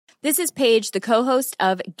This is Paige, the co-host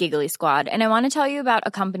of Giggly Squad, and I want to tell you about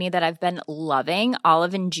a company that I've been loving,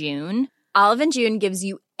 Olive & June. Olive & June gives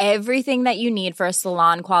you everything that you need for a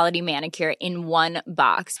salon-quality manicure in one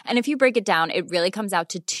box. And if you break it down, it really comes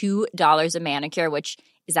out to $2 a manicure, which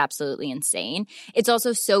is absolutely insane. It's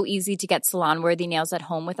also so easy to get salon-worthy nails at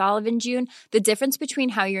home with Olive & June. The difference between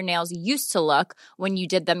how your nails used to look when you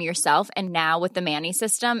did them yourself and now with the Mani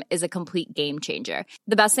system is a complete game changer.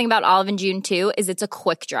 The best thing about Olive & June, too, is it's a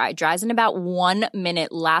quick dry. Dries in about 1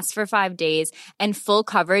 minute, lasts for 5 days, and full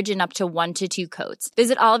coverage in up to 1 to 2 coats.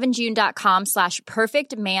 Visit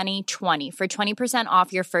oliveandjune.com/perfectmani20 for 20%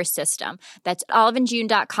 off your first system. That's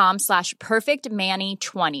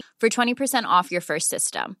oliveandjune.com/perfectmani20 for 20% off your first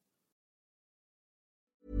system.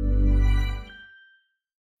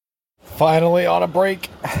 Finally on a break.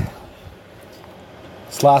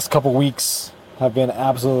 This last couple weeks have been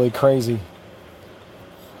absolutely crazy.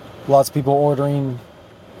 Lots of people ordering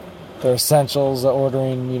their essentials,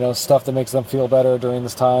 ordering, stuff that makes them feel better during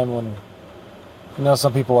this time when,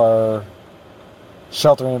 some people are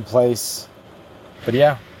sheltering in place. But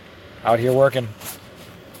yeah, out here working,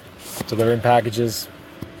 delivering packages.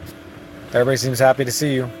 Everybody seems happy to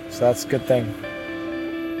see you, so that's a good thing.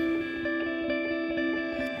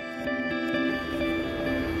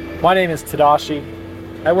 My name is Tadashi.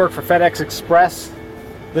 I work for Fedex Express.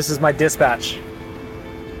 This is my dispatch.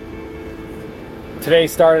 Today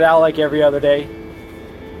started out like every other day.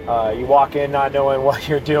 You walk in not knowing what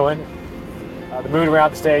you're doing. The mood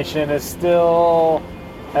around the station is still,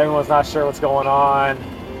 everyone's not sure what's going on.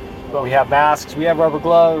 But we have masks, we have rubber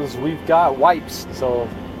gloves, we've got wipes. So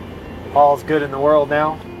all's good in the world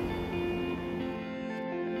now.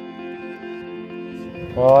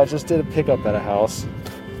 Well, I just did a pickup at a house.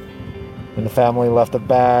 And the family left a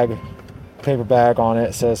paper bag on it.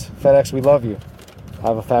 It says, FedEx, we love you.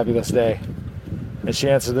 Have a fabulous day. And she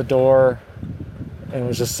answered the door and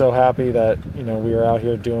was just so happy that, we were out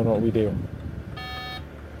here doing what we do.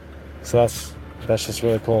 So that's just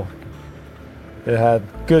really cool. It had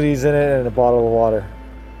goodies in it and a bottle of water.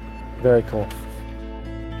 Very cool.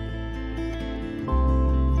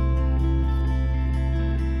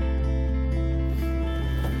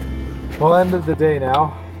 Well, end of the day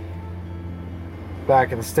now.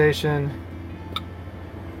 Back at the station.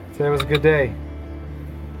 Today was a good day.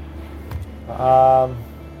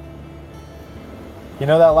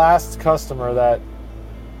 That last customer that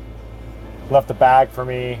left the bag for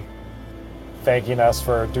me, thanking us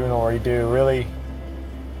for doing what we do, really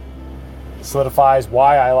solidifies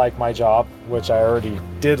why I like my job, which I already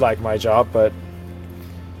did like my job, but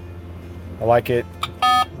I like it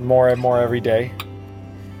more and more every day.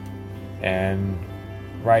 And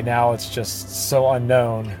right now it's just so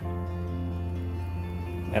unknown.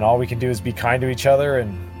 And all we can do is be kind to each other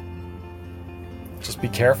and just be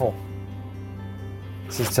careful.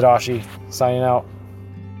 This is Tadashi signing out.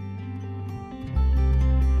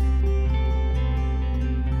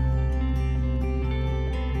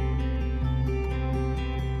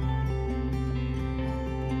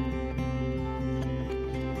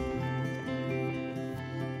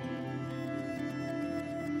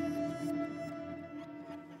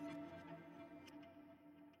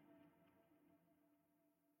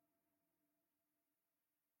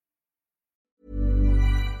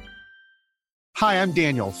 Hi, I'm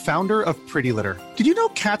Daniel, founder of Pretty Litter. Did you know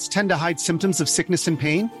cats tend to hide symptoms of sickness and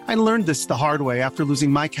pain? I learned this the hard way after losing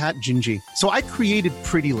my cat, Gingy. So I created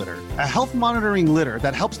Pretty Litter, a health monitoring litter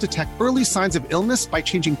that helps detect early signs of illness by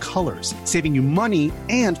changing colors, saving you money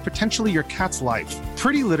and potentially your cat's life.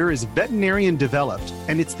 Pretty Litter is veterinarian developed,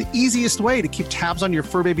 and it's the easiest way to keep tabs on your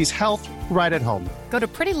fur baby's health right at home. Go to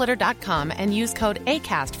prettylitter.com and use code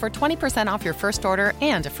ACAST for 20% off your first order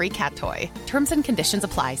and a free cat toy. Terms and conditions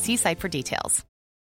apply. See site for details.